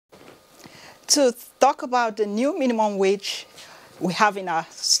To talk about the new minimum wage, we have in our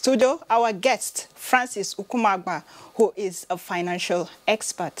studio our guest, Francis Okumagba, who is a financial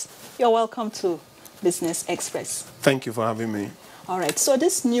expert. You're welcome to Business Express. Thank you for having me. All right, so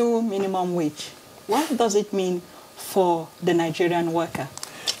this new minimum wage, what does it mean for the Nigerian worker?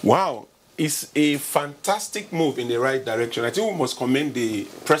 Wow, it's a fantastic move in the right direction. I think we must commend the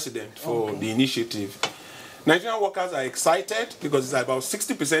president for the initiative. Nigerian workers are excited because it's about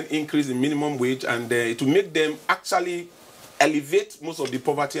 60% increase in minimum wage, and it will make them actually elevate most of the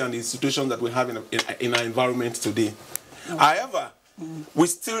poverty and the situations that we have in our environment today. However, we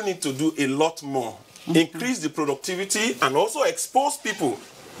still need to do a lot more. Increase the productivity and also expose people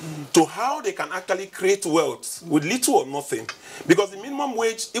to how they can actually create wealth with little or nothing. Because the minimum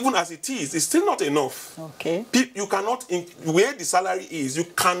wage, even as it is still not enough. Okay. You cannot, where the salary is, you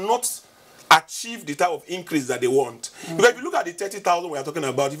cannot achieve the type of increase that they want. Because if you look at the 30,000 we are talking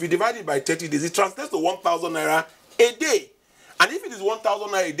about, if you divide it by 30 days, it translates to 1,000 naira a day. And if it is 1,000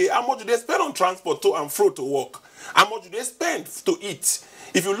 naira a day, how much do they spend on transport to and fro to work? How much do they spend to eat?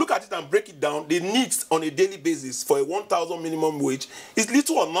 If you look at it and break it down, the needs on a daily basis for a 1,000 minimum wage is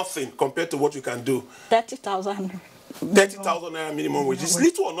little or nothing compared to what you can do. 30,000. 30,000 naira minimum wage is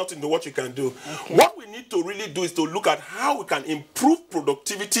little or nothing to what you can do. Okay. What we need to really do is to look at how we can improve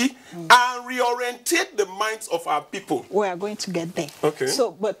productivity and reorientate the minds of our people. We are going to get there. Okay.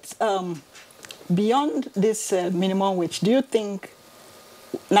 So, but beyond this minimum wage, do you think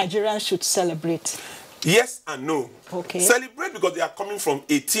Nigerians should celebrate? Yes and no. Okay. Celebrate because they are coming from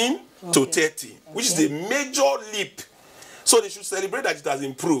 18 to 30, which is a major leap. So they should celebrate that it has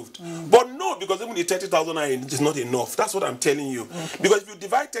improved. But no, because even the 30,000 naira is not enough. That's what I'm telling you. Because if you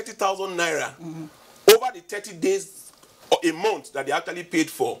divide 30,000 naira over the 30 days or a month that they actually paid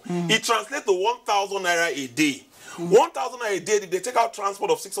for, it translates to 1,000 naira a day. 1,000 naira a day, if they take out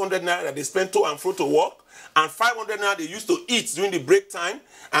transport of 600 naira that they spend to and fro to work, and 500 naira they used to eat during the break time,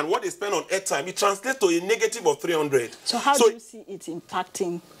 and what they spend on airtime, it translates to a negative of 300. So how do you see it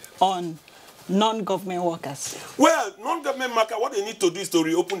impacting on non-government workers? Well, non-government workers, what they need to do is to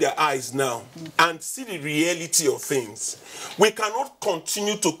reopen their eyes now and see the reality of things. We cannot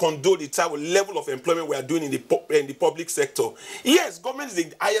continue to condone the type of level of employment we are doing in the public sector. Yes, government is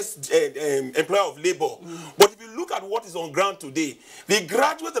the highest employer of labor, but if you look at what is on ground today, the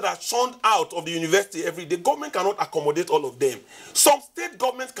graduates that are churned out of the university every day, government cannot accommodate all of them. Some state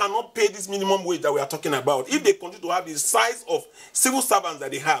governments cannot pay this minimum wage that we are talking about if they continue to have the size of civil servants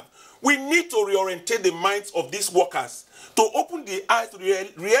that they have. We need to reorientate the minds of these workers to open the eyes to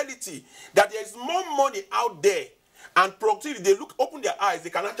the reality that there is more money out there, and productivity. They open their eyes, they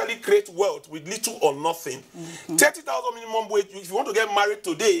can actually create wealth with little or nothing. 30,000 minimum wage. If you want to get married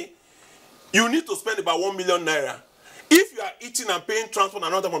today, you need to spend about 1 million naira. If you are eating and paying transport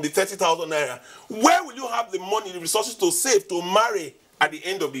and another from the 30,000 naira, where will you have the money, the resources to save to marry at the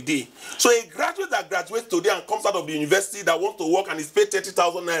end of the day? So a graduate that graduates today and comes out of the university that wants to work and is paid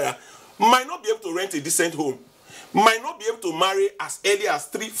 30,000 naira might not be able to rent a decent home, might not be able to marry as early as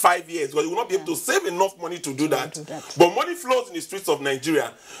 3-5 years, because you will not be able to save enough money to do that. But money flows in the streets of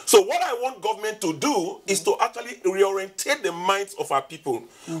Nigeria. So what I want government to do is to actually reorientate the minds of our people.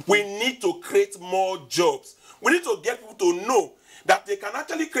 We need to create more jobs. We need to get people to know that they can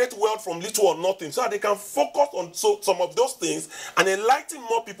actually create wealth from little or nothing, so that they can focus on some of those things and enlighten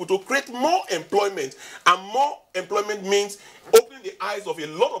more people to create more employment. And more employment means opening the eyes of a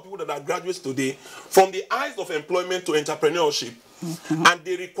lot of people that are graduates today from the eyes of employment to entrepreneurship. And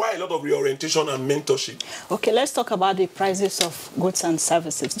they require a lot of reorientation and mentorship. Okay, let's talk about the prices of goods and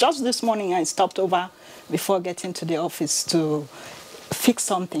services. Just this morning I stopped over before getting to the office to fix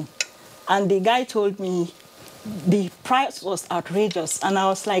something, and the guy told me the price was outrageous, and I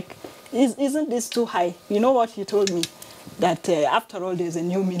was like, isn't this too high? You know what he told me? That after all, there's a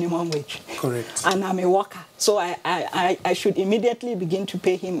new minimum wage. Correct. And I'm a worker, so I should immediately begin to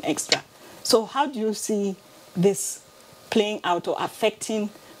pay him extra. So how do you see this playing out or affecting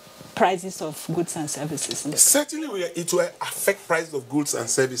prices of goods and services? Certainly it will affect prices of goods and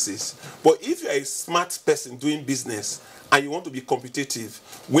services. But if you're a smart person doing business and you want to be competitive,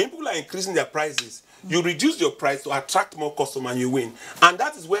 when people are increasing their prices, you reduce your price to attract more customers and you win. And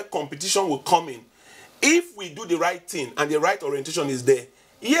that is where competition will come in. If we do the right thing and the right orientation is there,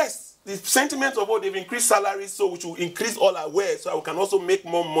 yes, the sentiment of, oh, they've increased salaries, so we should increase all our wares so we can also make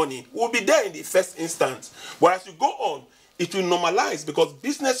more money, will be there in the first instance. But as you go on, it will normalize because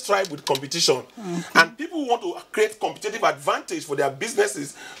business thrive with competition. And people who want to create competitive advantage for their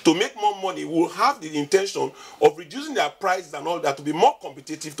businesses to make more money will have the intention of reducing their prices and all that to be more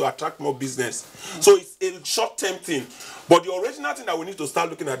competitive to attract more business. So it's a short-term thing. But the original thing that we need to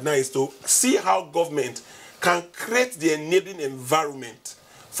start looking at now is to see how government can create the enabling environment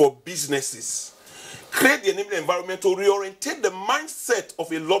for businesses. Create the enabling environment to reorientate the mindset of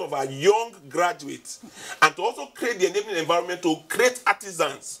a lot of our young graduates, and to also create the enabling environment to create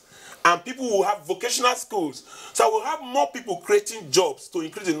artisans and people who have vocational schools. So we'll have more people creating jobs to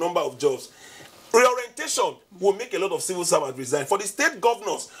increase the number of jobs. Reorientation will make a lot of civil servants resign. For the state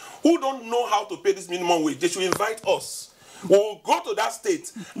governors who don't know how to pay this minimum wage, they should invite us. We will go to that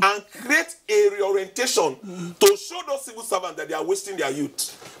state and create a reorientation to show those civil servants that they are wasting their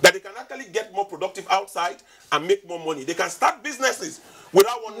youth, that they can actually get more productive outside and make more money. They can start businesses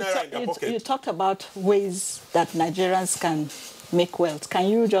without one naira in their pocket. You talked about ways that Nigerians can make wealth. Can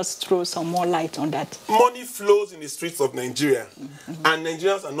you just throw some more light on that? Money flows in the streets of Nigeria, and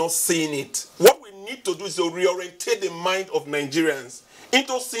Nigerians are not seeing it. What we need to do is to reorientate the mind of Nigerians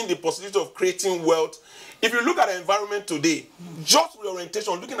into seeing the possibility of creating wealth. If you look at the environment today, just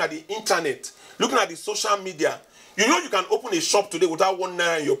reorientation, looking at the internet, looking at the social media, you know you can open a shop today without one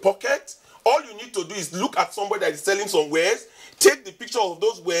naira in your pocket. All you need to do is look at somebody that is selling some wares, take the picture of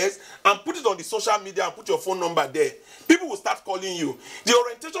those wares and put it on the social media and put your phone number there. People will start calling you. The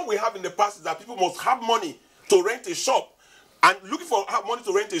orientation we have in the past is that people must have money to rent a shop. And looking for money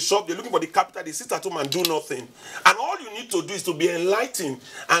to rent a shop, they're looking for the capital, they sit at home and do nothing. And all you need to do is to be enlightened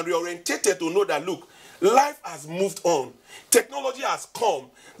and reorientated to know that, look, life has moved on. Technology has come.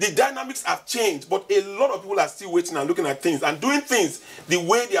 The dynamics have changed, but a lot of people are still waiting and looking at things and doing things the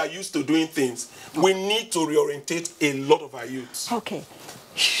way they are used to doing things. We need to reorientate a lot of our youths. Okay.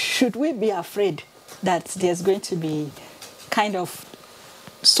 Should we be afraid that there's going to be kind of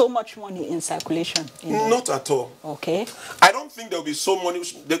so much money in circulation? Not at all. Okay. I don't think there will be so money.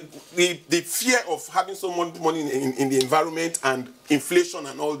 The fear of having so much money in the environment and inflation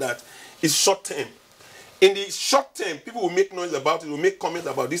and all that is short term. In the short term, people will make noise about it, will make comments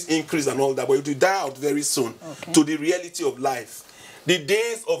about this increase and all that, but it will die out very soon to the reality of life. The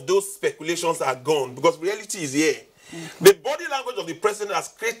days of those speculations are gone because reality is here. The body language of the president has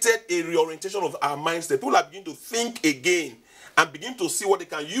created a reorientation of our mindset. People are beginning to think again and begin to see what they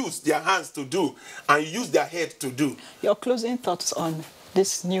can use their hands to do and use their head to do. Your closing thoughts on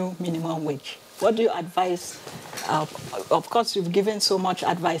this new minimum wage? What do you advise? Of course, you've given so much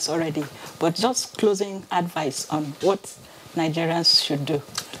advice already, but just closing advice on what Nigerians should do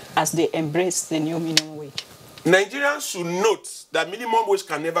as they embrace the new minimum wage. Nigerians should note that minimum wage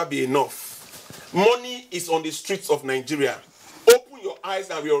can never be enough. Money is on the streets of Nigeria. Open your eyes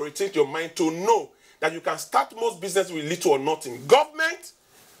and reorientate your mind to know that you can start most business with little or nothing. Government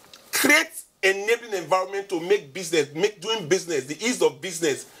creates enabling environment to make business, doing business, the ease of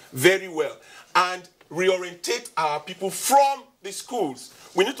business very well, and reorientate our people from the schools.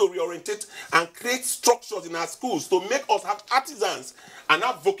 We need to reorientate and create structures in our schools to make us have artisans and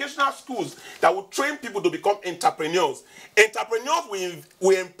have vocational schools that will train people to become entrepreneurs. Entrepreneurs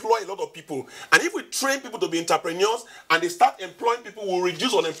will employ a lot of people. And if we train people to be entrepreneurs and they start employing people, we'll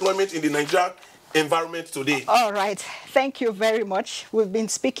reduce unemployment in the Nigerian environment today. All right. Thank you very much. We've been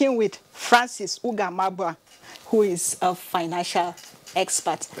speaking with Francis Okumagba, who is a financial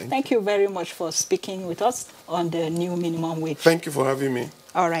expert. Thank you very much for speaking with us on the new minimum wage. Thank you for having me.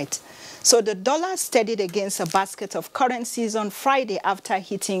 All right. So the dollar steadied against a basket of currencies on Friday after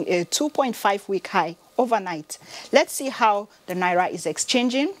hitting a 2.5-week high overnight. Let's see how the naira is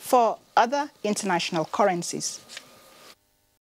exchanging for other international currencies.